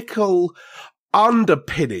technical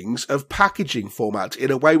underpinnings of packaging formats in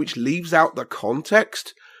a way which leaves out the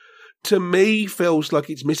context, to me, feels like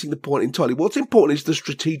it's missing the point entirely. What's important is the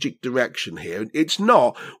strategic direction here. It's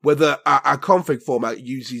not whether a config format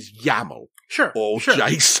uses YAML or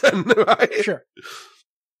JSON, right? Sure.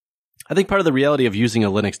 I think part of the reality of using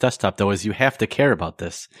a Linux desktop, though, is you have to care about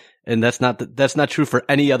this. And that's not true for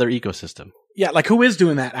any other ecosystem. Yeah, like who is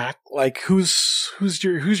doing that act? Like who's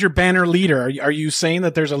your banner leader? Are you saying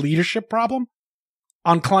that there's a leadership problem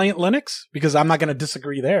on client Linux? Because I'm not going to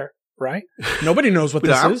disagree there, right? Nobody knows what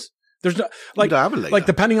this is. There's no, like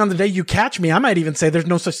depending on the day you catch me, I might even say there's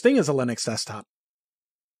no such thing as a Linux desktop.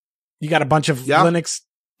 You got a bunch of Linux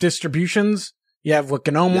distributions. You have what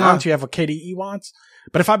GNOME wants. You have what KDE wants.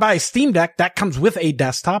 But if I buy a Steam Deck, that comes with a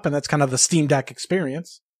desktop, and that's kind of the Steam Deck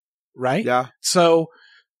experience, right? Yeah. So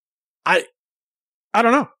I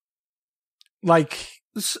don't know. Like,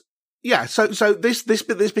 yeah. So this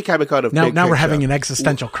became a kind of now we're having an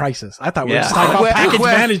existential crisis. I thought we were just talking about package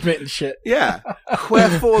management and shit. Yeah.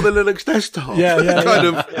 Wherefore the Linux desktop? Yeah.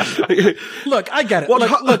 Look, I get it.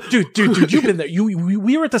 Look, dude, you've been there.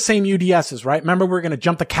 We were at the same UDSs, right? Remember, we were going to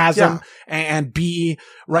jump the chasm and be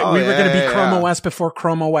right. We were going to be Chrome OS before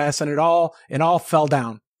Chrome OS, and it all fell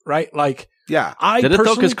down, right? Like, yeah. Did it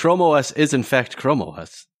though? Because Chrome OS is in fact Chrome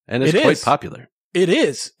OS, and it's quite popular. It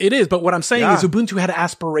is. But what I'm saying is Ubuntu had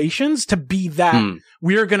aspirations to be that.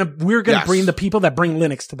 We're gonna bring the people that bring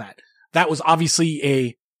Linux to that. That was obviously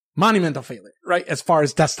a monumental failure, right? As far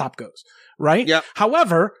as desktop goes, right? Yeah.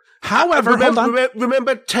 However,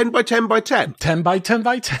 remember 10 by 10 by 10? 10 by 10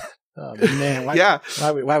 by 10. Oh man,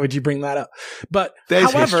 why would you bring that up? But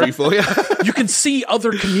there's history for you. You can see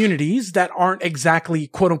other communities that aren't exactly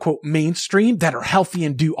quote unquote mainstream that are healthy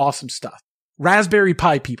and do awesome stuff. Raspberry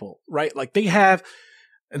Pi people, right? Like they have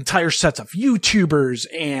entire sets of YouTubers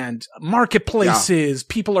and marketplaces.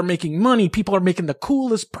 Yeah. People are making money. People are making the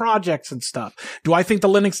coolest projects and stuff. Do I think the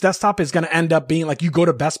Linux desktop is going to end up being like you go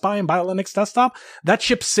to Best Buy and buy a Linux desktop? That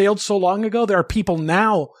ship sailed so long ago. There are people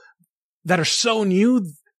now that are so new.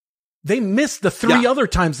 They missed the three other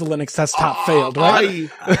times the Linux desktop failed, right?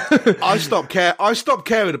 I stopped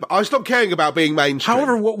caring about being mainstream.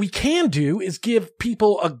 However, what we can do is give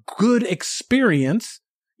people a good experience,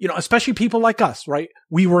 you know, especially people like us, right?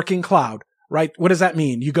 We work in cloud, right? What does that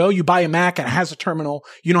mean? You go, you buy a Mac and it has a terminal.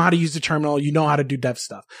 You know how to use the terminal. You know how to do dev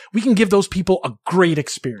stuff. We can give those people a great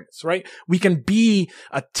experience, right? We can be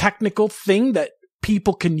a technical thing that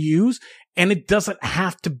people can use, and it doesn't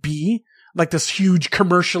have to be like this huge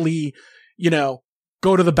commercially, you know,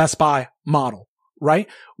 go to the Best Buy model, right?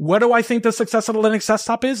 What do I think the success of the Linux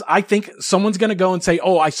desktop is? I think someone's going to go and say,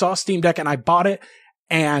 oh, I saw Steam Deck and I bought it.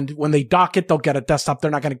 And when they dock it, they'll get a desktop. They're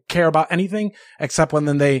not going to care about anything except when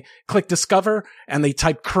then they click discover and they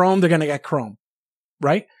type Chrome, they're going to get Chrome,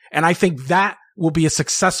 right? And I think that will be a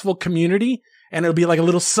successful community, and it'll be like a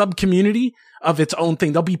little sub community of its own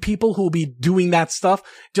thing. There'll be people who will be doing that stuff,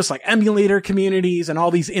 just like emulator communities and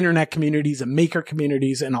all these internet communities and maker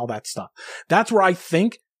communities and all that stuff. That's where I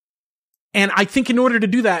think. And I think in order to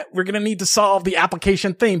do that, we're going to need to solve the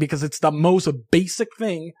application thing, because it's the most basic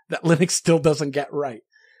thing that Linux still doesn't get right.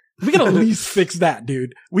 We can at least fix that,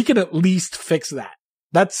 dude. We can at least fix that.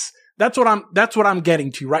 That's what I'm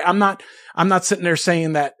getting to, right? I'm not sitting there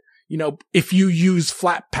saying that, you know, if you use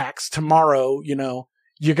Flatpaks tomorrow, you know,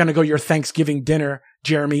 you're going to go your Thanksgiving dinner,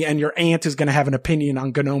 Jeremy, and your aunt is going to have an opinion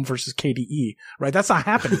on GNOME versus KDE, right? That's not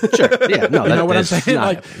happening. Sure. Yeah. No, you know what I'm saying?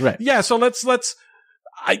 Like, right. Yeah. So let's,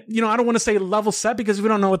 I don't want to say level set because we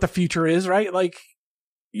don't know what the future is, right? Like,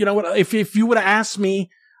 you know what, if you would have asked me,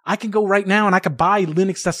 I can go right now and I could buy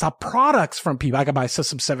Linux desktop products from people. I could buy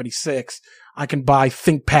System 76. I can buy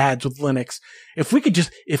ThinkPads with Linux.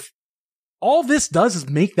 If all this does is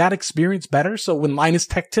make that experience better. So when Linus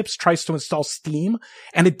Tech Tips tries to install Steam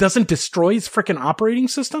and it doesn't destroy its freaking operating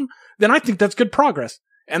system, then I think that's good progress.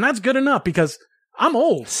 And that's good enough because I'm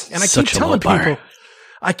old and I keep telling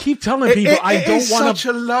people, I don't want such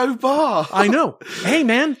a low bar. I know. Hey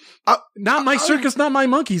man, not my circus, not my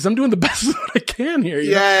monkeys. I'm doing the best that I can here.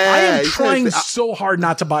 You know? I am trying so hard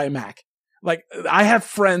not to buy a Mac. Like I have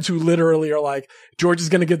friends who literally are like, George is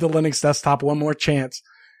going to give the Linux desktop one more chance.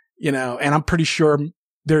 You know, and I'm pretty sure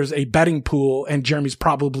there's a betting pool and Jeremy's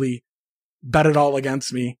probably bet it all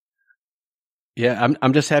against me. Yeah,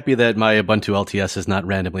 I'm just happy that my Ubuntu LTS is not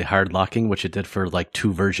randomly hard locking, which it did for like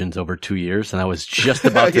 2 versions over 2 years, and I was just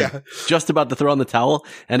about to throw in the towel,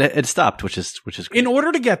 and it stopped, which is great. In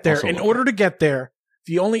order to get there,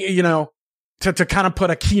 the only, you know, to kind of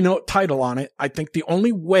put a keynote title on it, I think the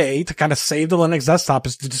only way to kind of save the Linux desktop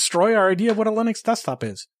is to destroy our idea of what a Linux desktop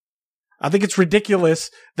is. I think it's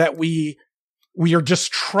ridiculous that we are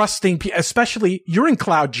just trusting people, especially you're in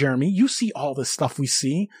cloud, Jeremy. You see all this stuff we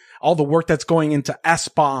see, all the work that's going into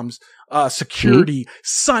SBOMs, security,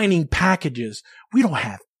 signing packages. We don't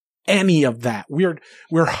have any of that. We're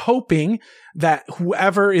hoping that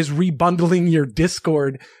whoever is rebundling your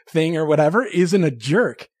Discord thing or whatever isn't a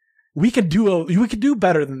jerk. We could do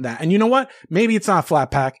better than that. And you know what? Maybe it's not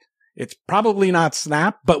Flatpak. It's probably not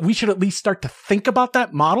Snap, but we should at least start to think about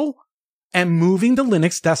that model and moving the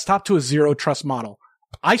Linux desktop to a zero trust model.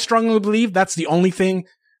 I strongly believe that's the only thing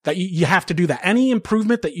that you have to do that. Any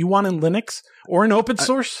improvement that you want in Linux or in open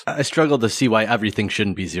source. I struggle to see why everything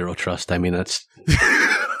shouldn't be zero trust. I mean, that's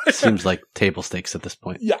seems like table stakes at this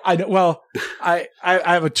point. Yeah, I know. Well, I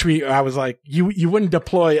have a tweet. I was like, you wouldn't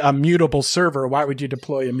deploy a mutable server. Why would you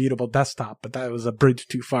deploy a mutable desktop? But that was a bridge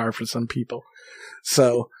too far for some people.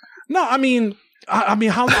 So no, I mean, how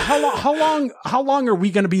long are we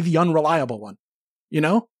going to be the unreliable one? You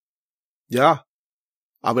know? Yeah.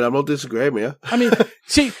 I mean, I'm not disagreeing with you. I mean,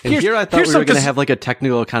 see, here I thought we were going to have like a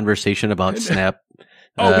technical conversation about Snap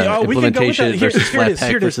implementation versus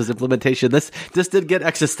Flatpak versus implementation. This did get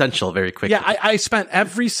existential very quickly. Yeah, I spent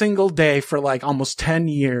every single day for like almost 10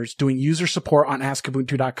 years doing user support on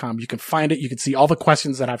askubuntu.com. You can find it. You can see all the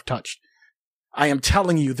questions that I've touched. I am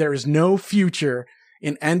telling you, there is no future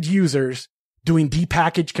in end users doing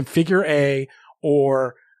depackage configure A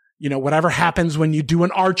or, you know, whatever happens when you do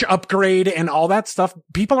an Arch upgrade and all that stuff.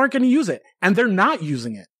 People aren't going to use it, and they're not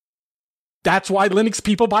using it. That's why Linux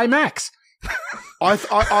people buy Macs. I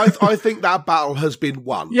think that battle has been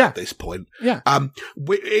won at this point. Yeah.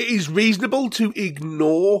 It is reasonable to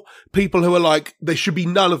ignore people who are like, there should be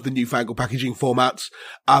none of the newfangled packaging formats.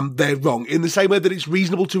 They're wrong. In the same way that it's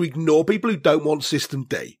reasonable to ignore people who don't want System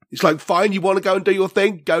D. It's like, fine, you want to go and do your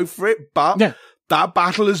thing, go for it, but that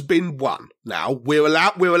battle has been won. Now we're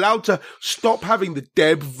allowed to stop having the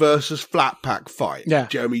Deb versus Flatpak fight. Yeah.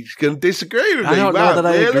 Jeremy's going to disagree with me. I don't know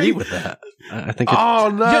that really? I agree with that. I think. Oh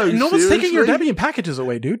no! Yeah, no one's taking your seriously? Debian packages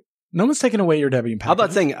away, dude. No one's taking away your Debian packages. I'm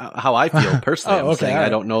not saying how I feel personally. Oh, I'm okay, saying all right. I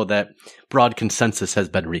don't know that broad consensus has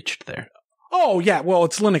been reached there. Oh yeah, well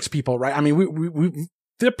it's Linux people, right? I mean, we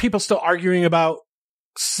there are people still arguing about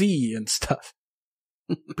C and stuff.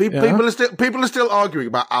 People are still arguing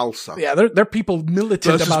about ALSA. Yeah, there are people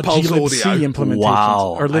militant Versus about Pulse glibc Audio. implementations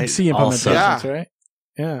Wow. or libc Also- implementations, Yeah. right?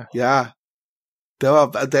 Yeah. Yeah.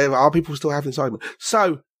 There are people still having this argument.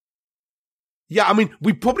 So, yeah, I mean,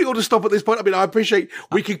 we probably ought to stop at this point. I mean, I appreciate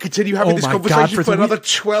we can continue having Oh this my conversation God, for another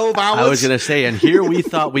 12 hours. I was going to say, and here we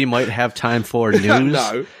thought we might have time for news.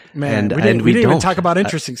 No. Man, And- we and didn't we even don't. talk about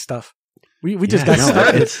interesting stuff. We just Yeah, got no,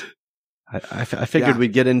 started. it's- I figured Yeah.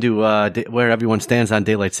 we'd get into where everyone stands on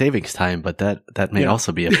daylight savings time, but that may Yeah.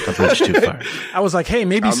 also be a bridge too far. I was like, hey,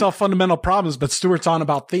 maybe solve fundamental problems, but Stuart's on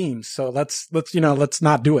about themes, so let's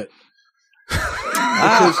not do it.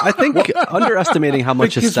 I think underestimating how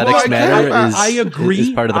much Because aesthetics what I matter care is, I agree. is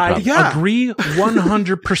part of the problem. Yeah. Agree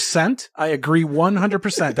 100%. I agree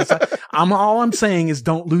 100%. All I'm saying is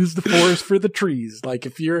don't lose the forest for the trees. Like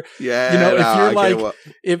if you're, Yeah, you know, if no, you're I like, get what-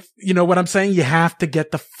 if you know what I'm saying, you have to get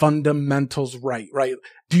the fundamentals right?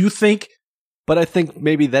 Do you think? But I think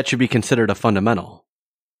maybe that should be considered a fundamental.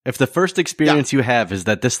 If the first experience you have is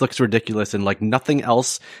that this looks ridiculous and like nothing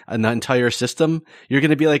else in the entire system, you're going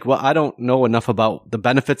to be like, well, I don't know enough about the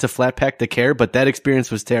benefits of Flatpak to care, but that experience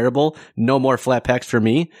was terrible. No more Flatpaks for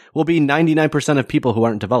me. Will be 99% of people who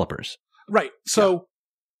aren't developers. Right. So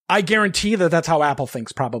I guarantee that that's how Apple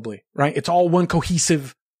thinks probably, right? It's all one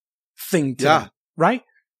cohesive thing to them, right?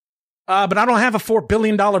 But I don't have a $4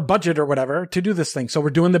 billion budget or whatever to do this thing. So we're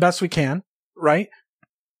doing the best we can, right?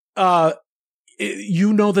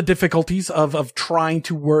 You know the difficulties of trying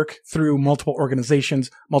to work through multiple organizations,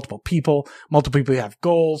 multiple people who have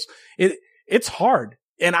goals. It's hard.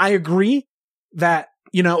 And I agree that,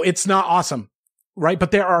 you know, it's not awesome, right? But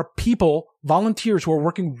there are people, volunteers who are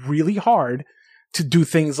working really hard to do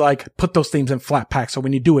things like put those themes in Flatpak. So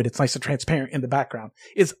when you do it, it's nice and transparent in the background.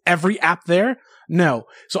 Is every app there? No.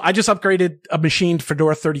 So I just upgraded a machine to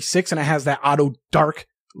Fedora 36 and it has that auto dark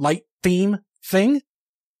light theme thing.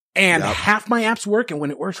 And half my apps work, and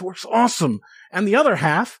when it works awesome. And the other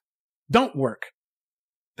half don't work.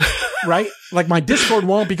 Right? Like my Discord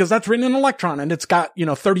won't because that's written in Electron and it's got,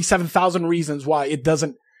 37,000 reasons why it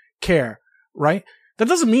doesn't care. Right? That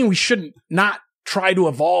doesn't mean we shouldn't not try to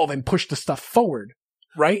evolve and push the stuff forward.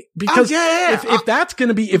 Right? Because if it's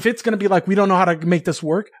going to be like, we don't know how to make this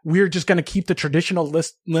work, we're just going to keep the traditional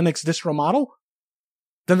Linux distro model,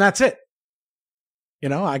 then that's it.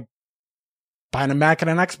 I buying a Mac and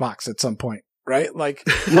an Xbox at some point, right? Like,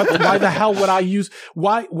 why the hell would I use,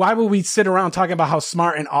 why would we sit around talking about how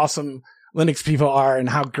smart and awesome Linux people are and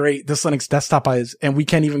how great this Linux desktop is and we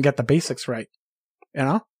can't even get the basics right,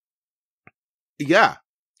 Yeah.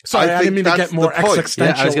 Sorry, I didn't mean to get more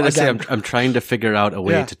existential. Yeah, I was going to say, again. I'm trying to figure out a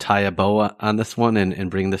way to tie a bow on this one and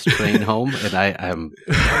bring this train home, and I'm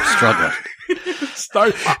struggling.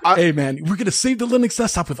 Hey man, we're going to save the Linux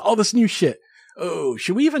desktop with all this new shit. Oh,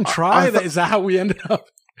 should we even try that? Is that how we ended up?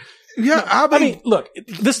 Yeah, I mean, look,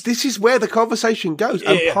 this is where the conversation goes.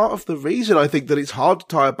 And part of the reason I think that it's hard to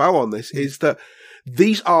tie a bow on this is that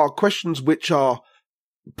these are questions which are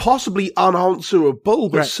possibly unanswerable,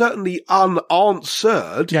 but certainly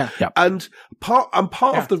unanswered. Yeah. Yep. And part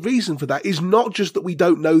of the reason for that is not just that we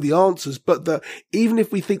don't know the answers, but that even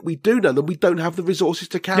if we think we do know them, we don't have the resources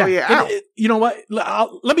to carry it out. You know what?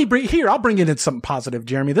 I'll bring it in something positive,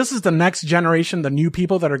 Jeremy. This is the next generation. The new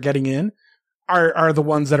people that are getting in are the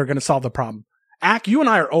ones that are going to solve the problem. Ack, you and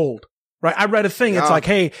I are old, right? I read a thing. It's like,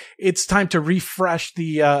 hey, it's time to refresh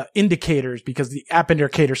the indicators because the app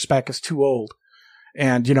indicator spec is too old.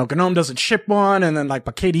 And, GNOME doesn't ship one, and then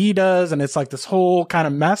but KDE does, and it's like this whole kind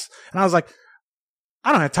of mess. And I was like,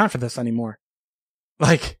 I don't have time for this anymore.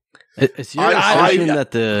 Like, it's your assumption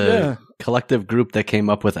that the collective group that came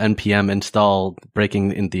up with NPM install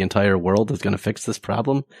breaking in the entire world is going to fix this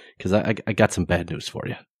problem? Because I got some bad news for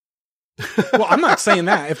you. Well, I'm not saying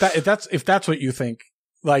that. If that's what you think,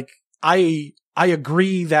 like, I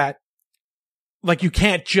agree that, like, you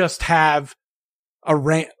can't just have a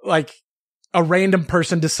random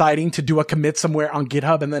person deciding to do a commit somewhere on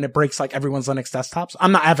GitHub and then it breaks like everyone's Linux desktops.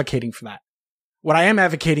 I'm not advocating for that. What I am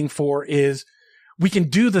advocating for is we can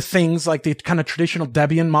do the things like the kind of traditional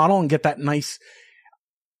Debian model and get that nice,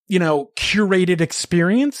 curated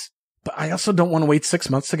experience. But I also don't want to wait 6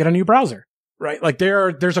 months to get a new browser, right? Like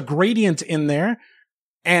there's a gradient in there.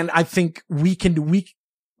 And I think we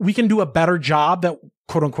we can do a better job that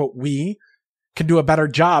quote unquote we can do a better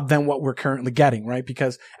job than what we're currently getting, right?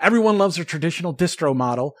 Because everyone loves a traditional distro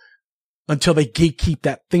model until they gatekeep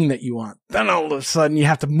that thing that you want. Then all of a sudden you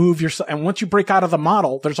have to move yourself. And once you break out of the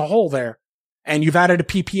model, there's a hole there and you've added a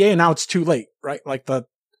PPA and now it's too late, right? Like the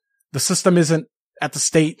system isn't at the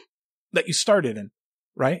state that you started in,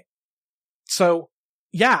 right? So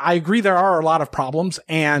yeah, I agree. There are a lot of problems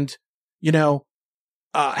and,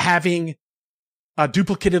 having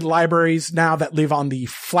duplicated libraries now that live on the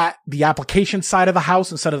application side of the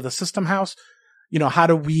house instead of the system house. How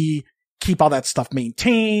do we keep all that stuff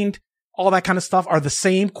maintained? All that kind of stuff are the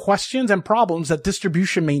same questions and problems that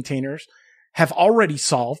distribution maintainers have already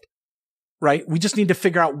solved, right? We just need to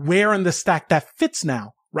figure out where in the stack that fits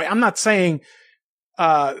now, right? I'm not saying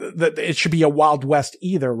that it should be a Wild West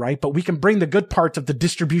either, right? But we can bring the good parts of the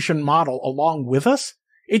distribution model along with us.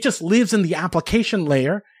 It just lives in the application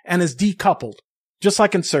layer and is decoupled, just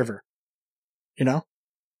like in server,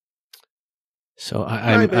 So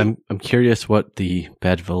I'm curious what the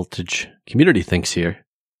Bad Voltage community thinks here.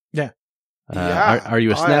 Yeah. Are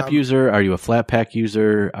you a Snap user? Are you a Flatpak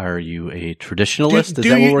user? Are you a traditionalist? Is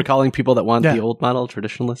that what we're calling people that want the old model,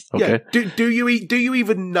 traditionalists? Okay. Yeah. Do you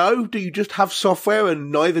even know? Do you just have software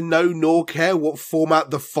and neither know nor care what format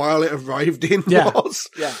the file it arrived in was?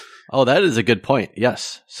 Yeah. Oh, that is a good point.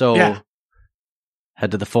 Yes. So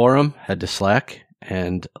head to the forum, head to Slack,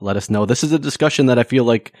 and let us know. This is a discussion that I feel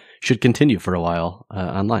like should continue for a while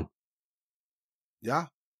online. Yeah.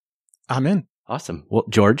 I'm in. Awesome. Well,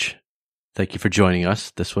 George, thank you for joining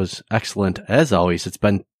us. This was excellent. As always, it's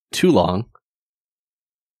been too long.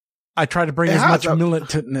 I try to bring as much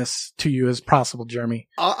militantness to you as possible, Jeremy.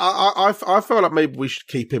 I feel like maybe we should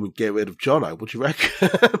keep him and get rid of Jono. What do you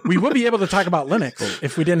reckon? We would be able to talk about Linux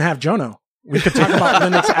if we didn't have Jono. We could talk about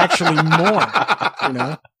Linux actually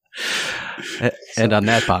more, And on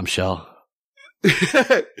that bombshell.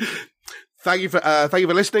 Thank you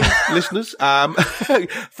for listening, listeners.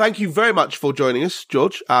 Thank you very much for joining us,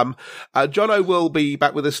 George. Jono will be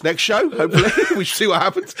back with us next show. Hopefully, we should see what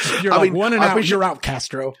happens. You're out,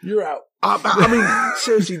 Castro. You're out. I mean,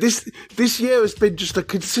 seriously, this year has been just a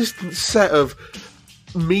consistent set of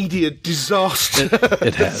media disaster.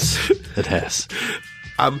 It has.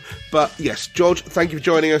 But yes, George, thank you for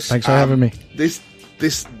joining us. Thanks for having me. This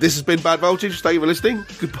has been Bad Voltage. Thank you for listening.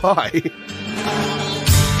 Goodbye.